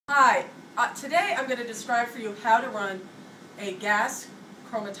Hi, today I'm going to describe for you how to run a gas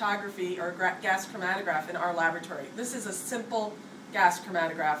chromatography or gas chromatograph in our laboratory. This is a simple gas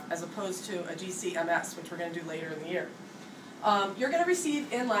chromatograph as opposed to a GCMS, which we're going to do later in the year. You're going to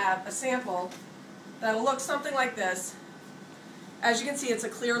receive in lab a sample that'll look something like this. As you can see, it's a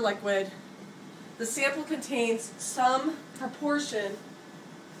clear liquid. The sample contains some proportion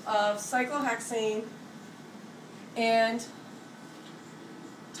of cyclohexane and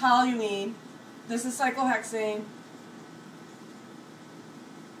toluene. This is cyclohexane.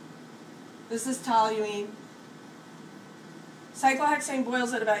 This is toluene. Cyclohexane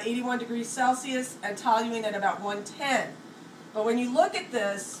boils at about 81 degrees Celsius and toluene at about 110. But when you look at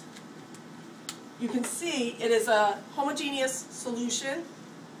this, you can see it is a homogeneous solution,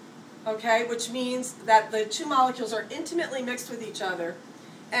 okay, which means that the two molecules are intimately mixed with each other.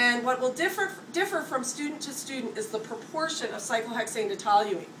 And what will differ from student to student is the proportion of cyclohexane to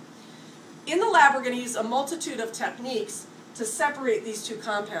toluene. In the lab, we're going to use a multitude of techniques to separate these two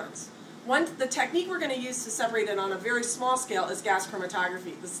compounds. The technique we're going to use to separate it on a very small scale is gas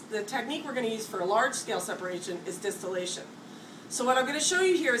chromatography. The technique we're going to use for a large scale separation is distillation. So what I'm going to show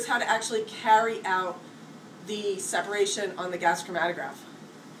you here is how to actually carry out the separation on the gas chromatograph.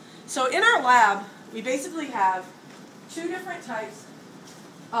 So in our lab, we basically have two different types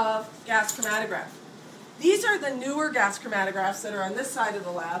of gas chromatograph. These are the newer gas chromatographs that are on this side of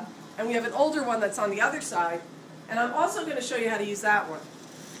the lab, and we have an older one that's on the other side, and I'm also going to show you how to use that one.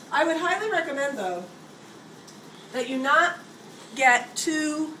 I would highly recommend, though, that you not get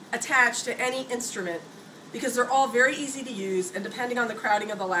too attached to any instrument because they're all very easy to use, and depending on the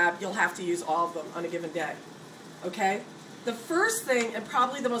crowding of the lab, you'll have to use all of them on a given day. Okay? The first thing, and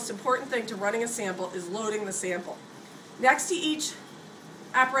probably the most important thing to running a sample, is loading the sample. Next to each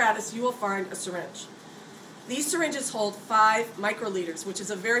apparatus, you will find a syringe. These syringes hold 5 microliters, which is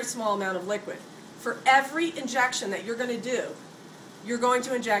a very small amount of liquid. For every injection that you're going to do, you're going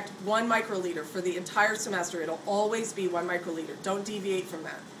to inject 1 microliter for the entire semester. It'll always be 1 microliter. Don't deviate from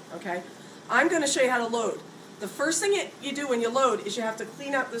that, okay? I'm going to show you how to load. The first thing you do when you load is you have to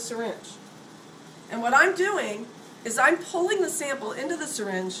clean out the syringe. And what I'm doing is I'm pulling the sample into the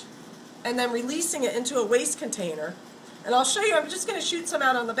syringe and then releasing it into a waste container. And I'll show you, I'm just going to shoot some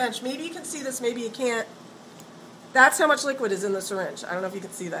out on the bench. Maybe you can see this, maybe you can't. That's how much liquid is in the syringe. I don't know if you can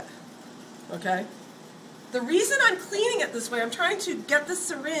see that. Okay? The reason I'm cleaning it this way, I'm trying to get the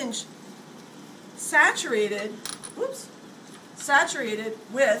syringe saturated with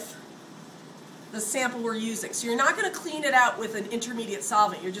the sample we're using. So you're not going to clean it out with an intermediate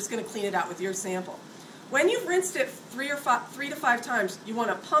solvent. You're just going to clean it out with your sample. When you've rinsed it 3 to 5 times, you want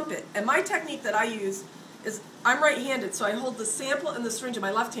to pump it. And my technique that I use is I'm right-handed, so I hold the sample and the syringe in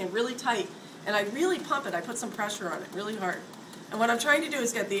my left hand really tight, and I really pump it. I put some pressure on it really hard. And what I'm trying to do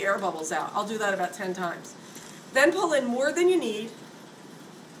is get the air bubbles out. I'll do that about 10 times. Then pull in more than you need,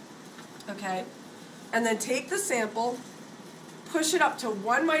 okay? And then take the sample, push it up to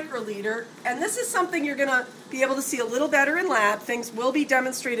 1 microliter, and this is something you're going to be able to see a little better in lab. Things will be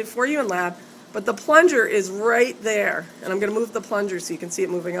demonstrated for you in lab, but the plunger is right there. And I'm going to move the plunger so you can see it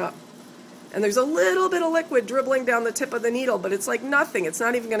moving up. And there's a little bit of liquid dribbling down the tip of the needle, but it's like nothing. It's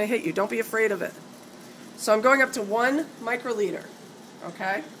not even going to hit you. Don't be afraid of it. So I'm going up to 1 microliter,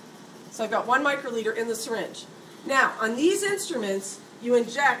 okay? So I've got 1 microliter in the syringe. Now, on these instruments, you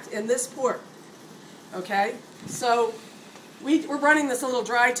inject in this port, okay? So we're running this a little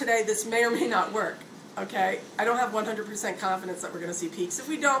dry today. This may or may not work, okay? I don't have 100% confidence that we're going to see peaks. If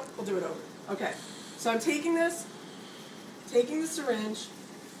we don't, we'll do it over. Okay, so I'm taking the syringe,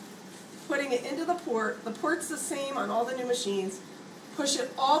 putting it into the port. The port's the same on all the new machines. Push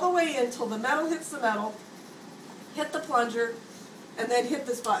it all the way in until the metal hits the metal, hit the plunger, and then hit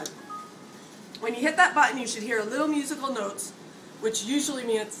this button. When you hit that button, you should hear little musical notes, which usually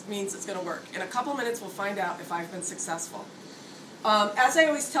means it's going to work. In a couple minutes, we'll find out if I've been successful. As I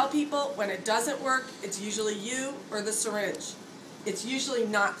always tell people, when it doesn't work, it's usually you or the syringe. It's usually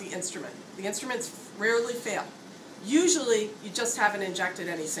not the instrument. The instruments rarely fail. Usually, you just haven't injected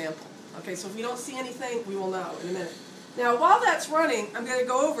any sample. Okay, so if we don't see anything, we will know in a minute. Now, while that's running, I'm going to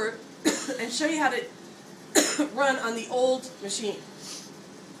go over and show you how to run on the old machine.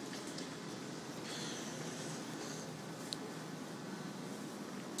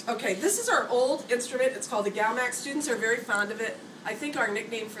 Okay, this is our old instrument. It's called the Galmax. Students are very fond of it. I think our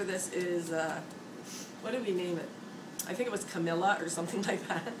nickname for this is, what did we name it? I think it was Camilla or something like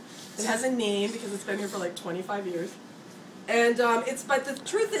that. It has a name because it's been here for like 25 years. And but the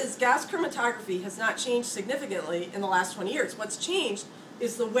truth is, gas chromatography has not changed significantly in the last 20 years. What's changed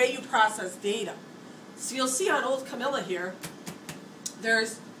is the way you process data. So you'll see on old Camilla here,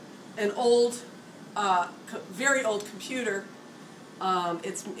 there's an old, very old computer.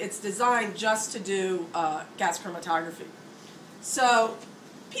 It's designed just to do gas chromatography. So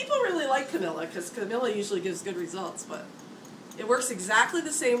people really like Camilla because Camilla usually gives good results, but it works exactly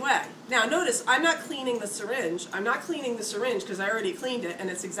the same way. Now notice, I'm not cleaning the syringe. I'm not cleaning the syringe because I already cleaned it and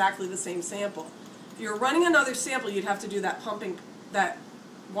it's exactly the same sample. If you're running another sample, you'd have to do that pumping, that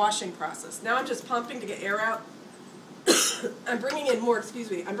washing process. Now I'm just pumping to get air out. I'm bringing in more,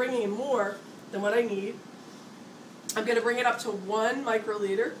 I'm bringing in more than what I need. I'm going to bring it up to 1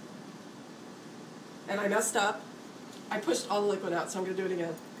 microliter. And I messed up. I pushed all the liquid out, so I'm going to do it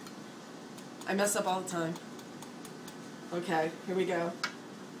again. I mess up all the time. Okay, here we go.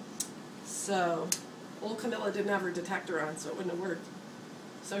 So, old Camilla didn't have her detector on, so it wouldn't have worked.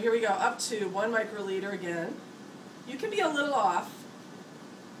 So here we go, up to 1 microliter again. You can be a little off.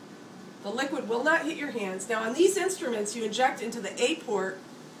 The liquid will not hit your hands. Now on these instruments, you inject into the A port,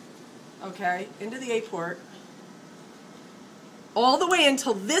 okay, into the A port, all the way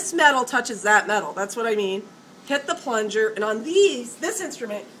until this metal touches that metal. That's what I mean. Hit the plunger, and on this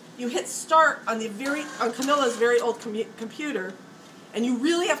instrument, you hit start on on Camilla's very old computer, and you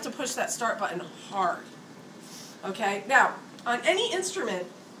really have to push that start button hard. Okay? Now, on any instrument,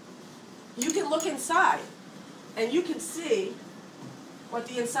 you can look inside, and you can see what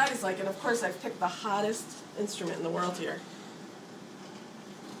the inside is like. And of course, I've picked the hottest instrument in the world here.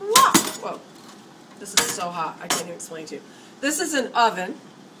 Whoa! Whoa. This is so hot, I can't even explain to you. This is an oven,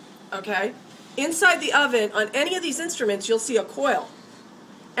 okay? Inside the oven, on any of these instruments, you'll see a coil.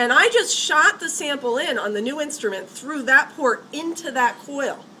 And I just shot the sample in on the new instrument through that port into that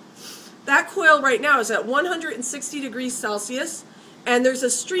coil. That coil right now is at 160 degrees Celsius, and there's a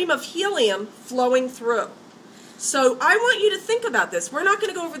stream of helium flowing through. So I want you to think about this. We're not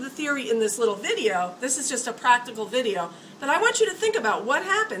going to go over the theory in this little video. This is just a practical video. But I want you to think about what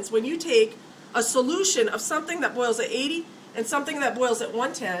happens when you take a solution of something that boils at 80 and something that boils at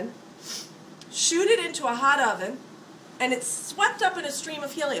 110, shoot it into a hot oven, and it's swept up in a stream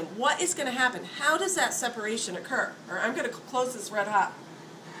of helium. What is going to happen? How does that separation occur? Or I'm going to close this red hot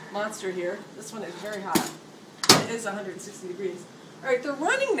monster here. This one is very hot. It is 160 degrees. All right, they're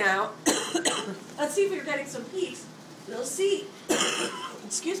running now. Let's see if you're getting some peaks. You'll see,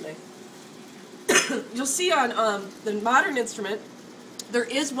 excuse me. You'll see on the modern instrument, there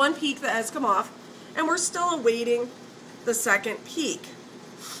is 1 peak that has come off, and we're still awaiting the second peak.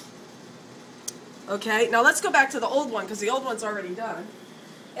 Okay, now let's go back to the old one, because the old one's already done.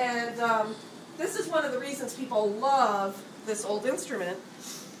 And this is one of the reasons people love this old instrument.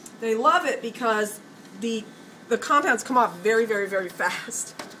 They love it because the compounds come off very, very, very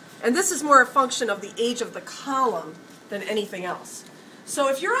fast. And this is more a function of the age of the column than anything else. So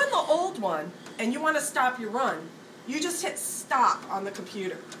if you're on the old one and you want to stop your run, you just hit stop on the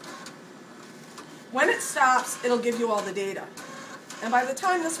computer. When it stops, it'll give you all the data. And by the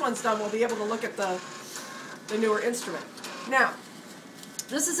time this one's done, we'll be able to look at the newer instrument. Now,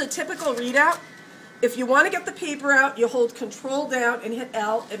 this is a typical readout. If you want to get the paper out, you hold Control down and hit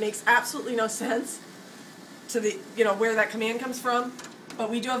L. It makes absolutely no sense to the, where that command comes from, but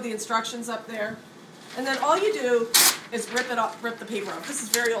we do have the instructions up there. And then all you do is rip the paper off. This is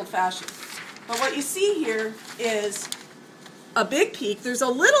very old-fashioned. But what you see here is a big peak. There's a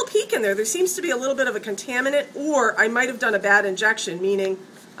little peak in there. There seems to be a little bit of a contaminant, or I might have done a bad injection, meaning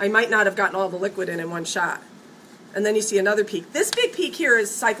I might not have gotten all the liquid in one shot. And then you see another peak. This big peak here is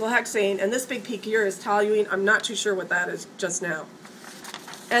cyclohexane, and this big peak here is toluene. I'm not too sure what that is just now.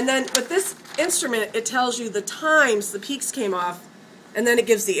 And then with this instrument, it tells you the times the peaks came off, and then it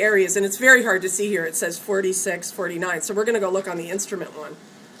gives the areas. And it's very hard to see here. It says 46, 49. So we're going to go look on the instrument one,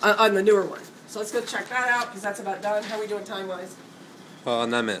 on the newer one. So let's go check that out, because that's about done. How are we doing time-wise? 9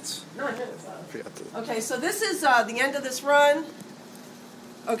 minutes. 9 minutes. Okay, so this is the end of this run.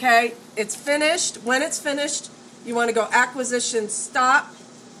 Okay, it's finished. When it's finished, you want to go acquisition stop.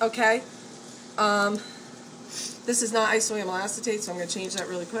 Okay. This is not isoamyl acetate, so I'm going to change that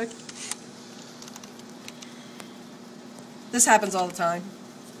really quick. This happens all the time.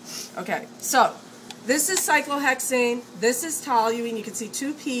 Okay, so this is cyclohexane. This is toluene. You can see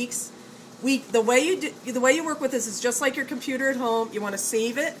 2 peaks. The way you work with this is just like your computer at home. You want to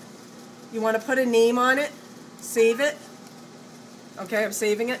save it. You want to put a name on it. Save it. Okay, I'm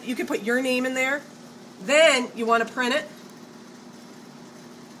saving it. You can put your name in there. Then you want to print it.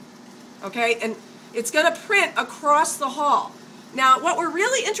 Okay, and it's going to print across the hall. Now, what we're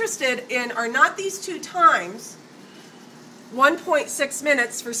really interested in are not these 2 times, 1.6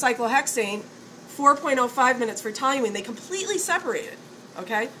 minutes for cyclohexane, 4.05 minutes for toluene. They completely separated.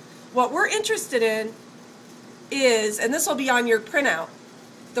 Okay? What we're interested in is, and this will be on your printout,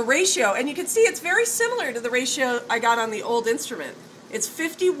 the ratio, and you can see it's very similar to the ratio I got on the old instrument. It's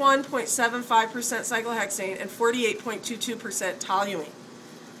 51.75% cyclohexane and 48.22% toluene.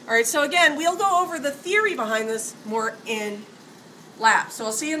 All right, so again, we'll go over the theory behind this more in lab. So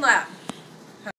I'll see you in lab.